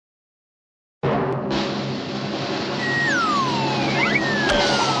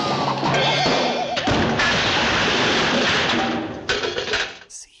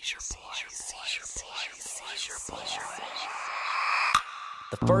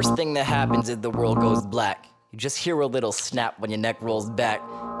first thing that happens is the world goes black. You just hear a little snap when your neck rolls back.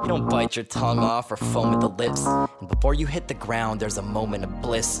 You don't bite your tongue off or foam at the lips. And before you hit the ground, there's a moment of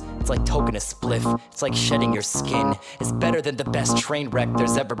bliss. It's like toking a spliff. It's like shedding your skin. It's better than the best train wreck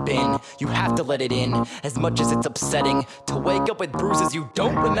there's ever been. You have to let it in, as much as it's upsetting. To wake up with bruises you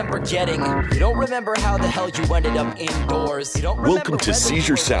don't remember getting. You don't remember how the hell you ended up indoors. You don't Welcome to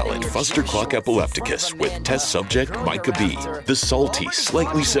Seizure Salad, Fustercluck Epilepticus, with test subject Micah B. The salty,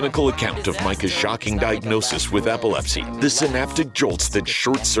 slightly cynical account of Micah's shocking diagnosis with epilepsy, the synaptic jolts that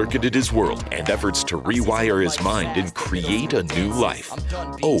short-circuited his world, and efforts to rewire his mind and create a new life.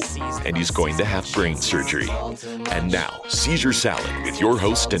 Oh, and he's going to have brain surgery. And now, Seizure Salad with your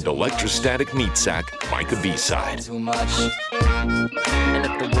host and electrostatic meat sack, Micah B-Side. And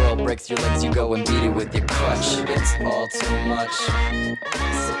if the world breaks your legs, you go and beat it with your crutch. It's all too much.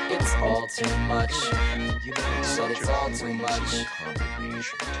 It's all too much. You said it's all too much.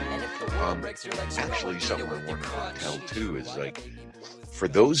 And if the world breaks your legs, actually, something I wanted to tell too is like, for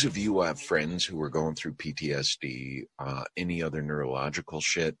those of you who have friends who are going through PTSD, any other neurological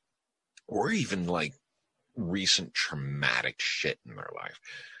shit, or even like recent traumatic shit in their life,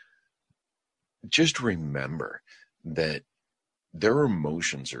 just remember that their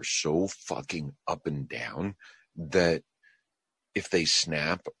emotions are so fucking up and down that if they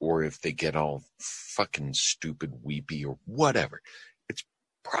snap or if they get all fucking stupid, weepy or whatever, it's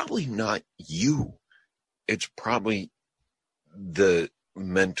probably not you. It's probably the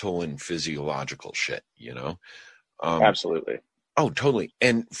mental and physiological shit, you know? Absolutely. Oh, totally.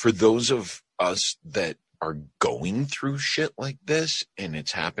 And for those of us that are going through shit like this and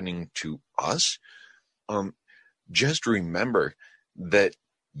it's happening to us, just remember that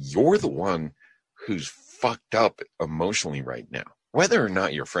you're the one who's fucked up emotionally right now. Whether or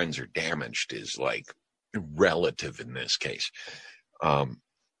not your friends are damaged is like relative in this case.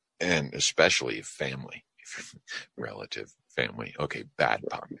 And especially if family, relative family. Okay. Bad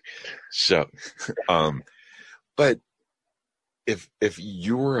pop. So, but if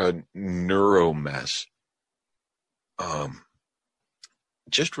you're a neuro mess,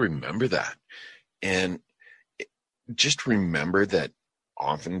 just remember that. And just remember that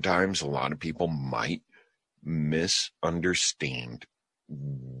oftentimes a lot of people might misunderstand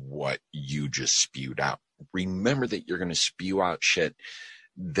what you just spewed out. Remember that you're going to spew out shit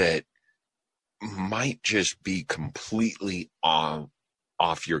that might just be completely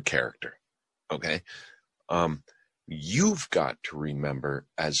off your character. Okay? You've got to remember,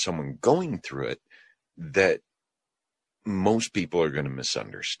 as someone going through it, that most people are going to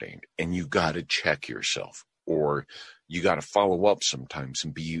misunderstand, and you got to check yourself, or you got to follow up sometimes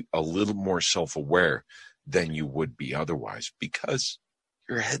and be a little more self-aware than you would be otherwise, because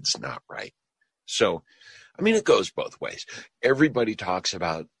your head's not right. So, I mean, it goes both ways. Everybody talks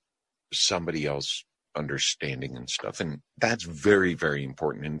about somebody else understanding and stuff, and that's very, very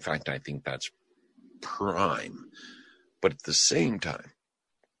important. In fact, I think that's prime. But at the same time,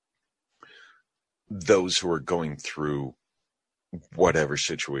 those who are going through whatever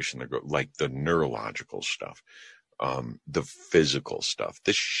situation they're going, like the neurological stuff, the physical stuff,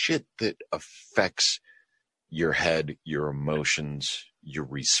 the shit that affects your head, your emotions, your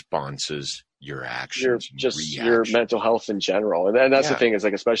responses, your actions, your mental health in general. And that's the thing is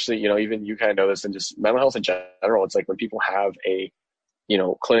like, especially, you know, even you kind of know this, and just mental health in general. It's like when people have a, you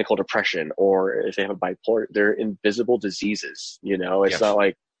know, clinical depression, or if they have a bipolar, they're invisible diseases. You know, it's not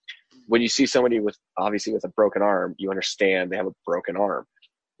like when you see somebody with obviously with a broken arm, you understand they have a broken arm.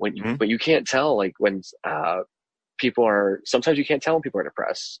 When you, but you can't tell, like when people are, sometimes you can't tell when people are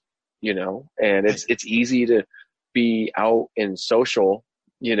depressed, you know, and it's easy to be out in social,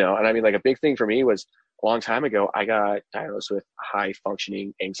 you know. And I mean, like a big thing for me was a long time ago, I got diagnosed with high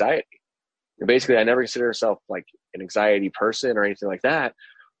functioning anxiety. And basically, I never considered myself like an anxiety person or anything like that.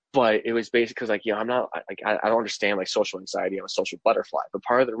 But it was basically because, like, you know, I'm not like, I don't understand like social anxiety. I'm a social butterfly. But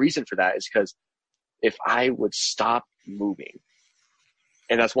part of the reason for that is because if I would stop moving,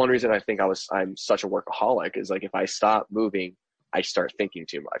 and that's one reason I think I'm such a workaholic, is like if I stop moving, I start thinking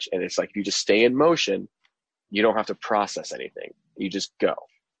too much. And it's like if you just stay in motion, you don't have to process anything. You just go.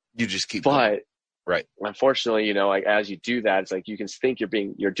 You just keep going. Right. Unfortunately, you know, like as you do that, it's like you can think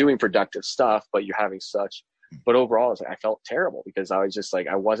you're doing productive stuff, but you're having but overall, it's like I felt terrible because I was just like,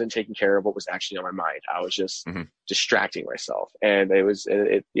 I wasn't taking care of what was actually on my mind. I was just distracting myself. And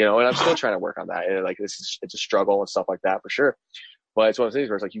it you know, and I'm still trying to work on that. And like, it's a struggle and stuff like that for sure. But it's one of those things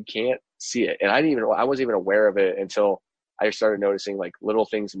where it's like, you can't see it. And I wasn't even aware of it until I started noticing like little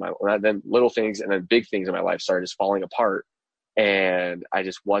things and then big things in my life started just falling apart. And I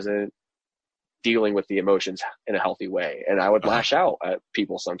just wasn't dealing with the emotions in a healthy way. And I would lash out at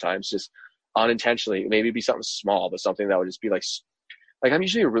people sometimes, just unintentionally. Maybe it'd be something small, but something that would just be like I'm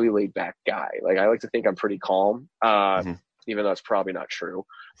usually a really laid back guy. Like I like to think I'm pretty calm, even though it's probably not true.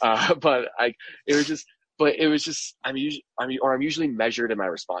 But it was just, I'm usually measured in my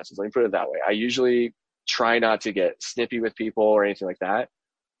responses. Let me put it that way. I usually try not to get snippy with people or anything like that.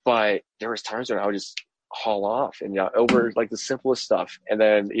 But there was times when I would just haul off and over like the simplest stuff. And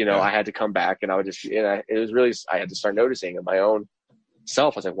then, I had to come back and I would just, it was really, I had to start noticing in my own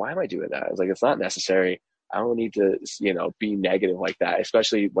self. I was like, why am I doing that? I was like, it's not necessary. I don't need to, be negative like that,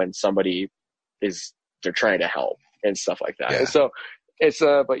 especially when somebody they're trying to help and stuff like that. Yeah. And so it's,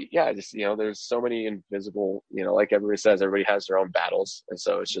 but yeah, just, there's so many invisible, like everybody says, everybody has their own battles. And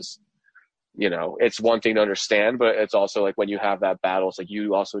so it's just, it's one thing to understand, but it's also like when you have that battle, it's like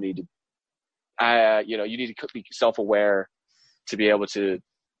you also need to, you need to be self-aware to be able to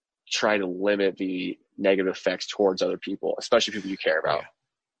try to limit the negative effects towards other people, especially people you care about.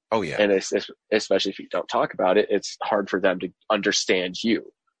 Oh yeah. And especially if you don't talk about it, it's hard for them to understand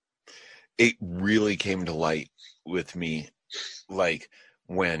you. It really came to light with me, like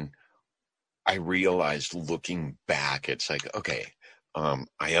when I realized looking back, it's like, okay, I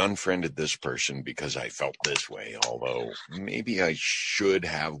unfriended this person because I felt this way, although maybe I should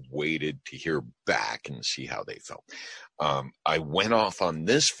have waited to hear back and see how they felt. I went off on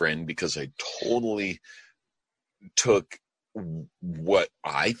this friend because I totally took what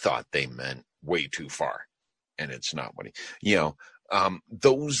I thought they meant way too far. And it's not what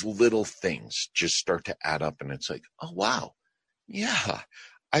those little things just start to add up, and it's like, oh, wow. Yeah,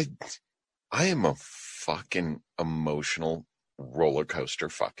 I am a fucking emotional roller coaster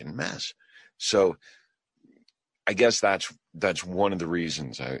fucking mess. So I guess that's one of the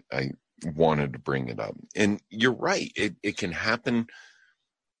reasons I wanted to bring it up. And you're right. It can happen.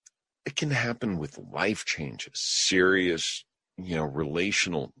 It can happen with life changes, serious,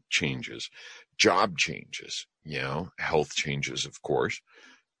 relational changes, job changes, health changes, of course,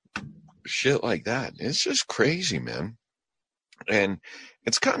 shit like that. It's just crazy, man. And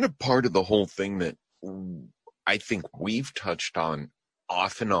it's kind of part of the whole thing that I think we've touched on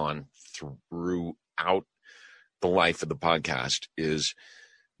off and on throughout the life of the podcast is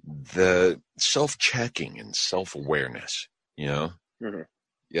the self-checking and self-awareness, Mm-hmm.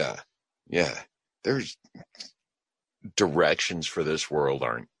 Yeah. There's directions for this world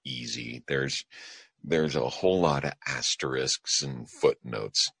aren't easy. There's a whole lot of asterisks and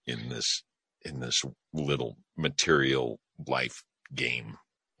footnotes in this little material life game,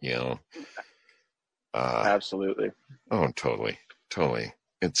 Absolutely. Oh, totally.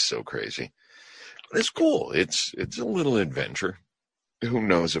 It's so crazy. But it's cool. It's a little adventure. Who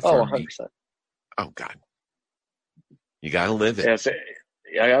knows if 100%. Oh God. You gotta live it.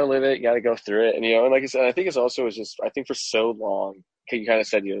 Yeah, I gotta live it. You gotta go through it. And, and like I said, I think it's also I think for so long, you kind of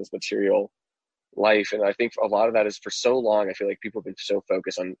said, this material life. And I think a lot of that is for so long, I feel like people have been so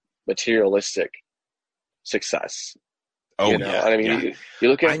focused on materialistic success. Oh, And I mean, you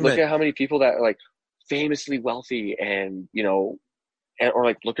look at how many people that are like famously wealthy and, or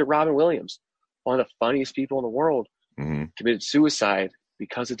like look at Robin Williams, one of the funniest people in the world, committed suicide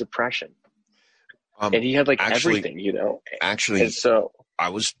because of depression. And he had like everything, Actually, and so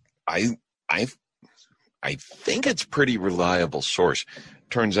I think it's pretty reliable source.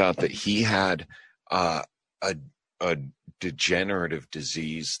 Turns out that he had a degenerative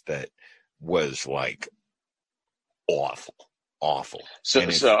disease that was like awful. So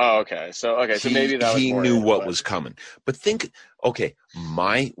maybe that was he knew what was coming. But think, okay,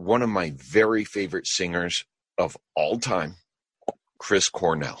 one of my very favorite singers of all time, Chris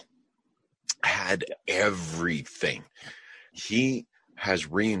Cornell, had everything. He has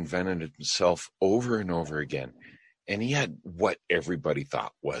reinvented himself over and over again, and he had what everybody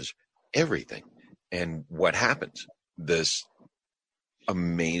thought was everything. And what happens? This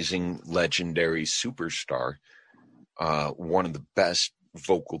amazing, legendary superstar, one of the best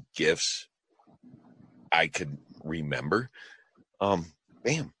vocal gifts I could remember,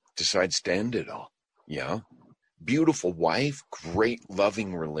 bam, decides to end it all. Beautiful wife, great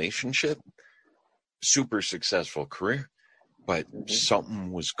loving relationship, super successful career, but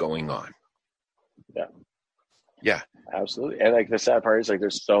something was going on. Yeah, absolutely. And like the sad part is like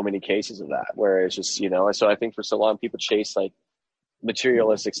there's so many cases of that where it's just so I think for so long people chase like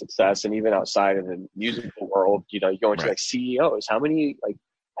materialistic success, and even outside of the musical world, you go into like CEOs. How many like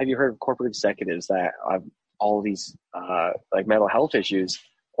have you heard of corporate executives that have all these like mental health issues,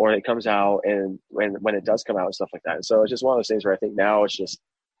 or it comes out and when it does come out and stuff like that? And so it's just one of those things where I think now it's just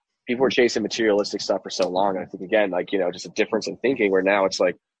people were chasing materialistic stuff for so long. And I think again, like, just a difference in thinking where now it's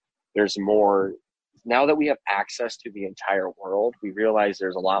like, there's more. Now that we have access to the entire world, we realize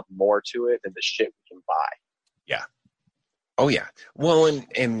there's a lot more to it than the shit we can buy. Yeah. Oh yeah. Well,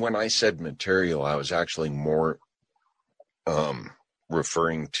 and when I said material, I was actually more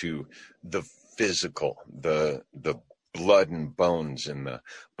referring to the physical, the blood and bones and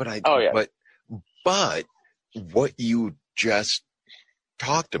but what you just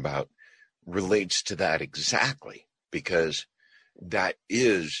talked about relates to that exactly, because that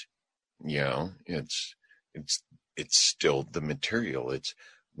is, it's still the material.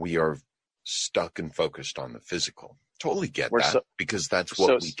 We are stuck and focused on the physical. Totally get that, because that's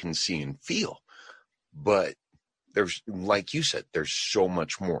what we can see and feel. But there's, like you said, there's so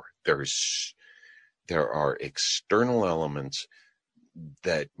much more. There are external elements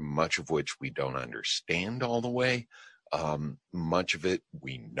that much of which we don't understand all the way. Much of it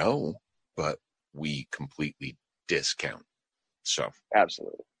we know, but we completely discount. So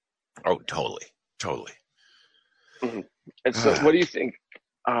absolutely. Oh, totally. Mm-hmm. And so, what do you think?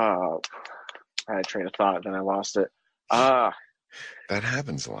 I had a train of thought, then I lost it. That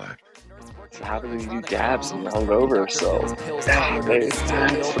happens a lot. So how do we do dabs and hungover? So it's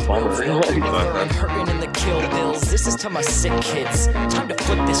the bummer. Hurting in the kill bills. This is to my sick kids. Time to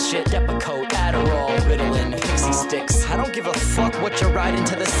flip this shit. Depakote, Adderall, Ritalin, Pixie sticks. I don't give a fuck what you're riding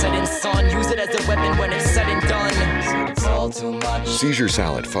to the setting sun. Use it as a weapon when it's said and done. It's all too much. Seizure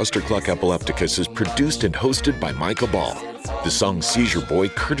Salad, Fustercluck Epilepticus is produced and hosted by Micah Ball. The song Seizure Boy,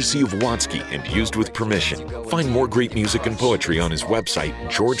 courtesy of Watsky and used with permission. Find more great music and poetry on his website,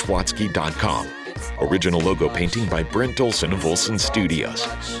 georgewatsky.com. Original logo painting by Brent Olson of Olson Studios.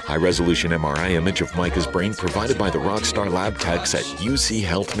 High-resolution MRI image of Micah's brain provided by the Rockstar Lab techs at UC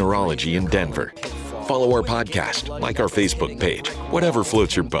Health Neurology in Denver. Follow our podcast, like our Facebook page. Whatever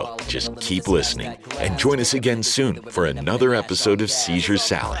floats your boat, just keep listening. And join us again soon for another episode of Seizure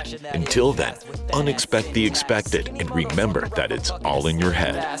Salad. Until then, unexpect the expected, and remember that it's all in your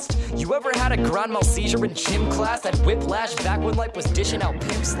head. You ever had a grand mal seizure in gym class? That whiplash back when life was dishing out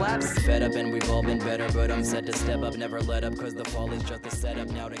pimp slaps? Fed up and we've all been better, but I'm set to step up, never let up, cause the fall is just a setup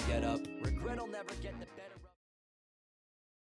now to get up. Regret I'll never get the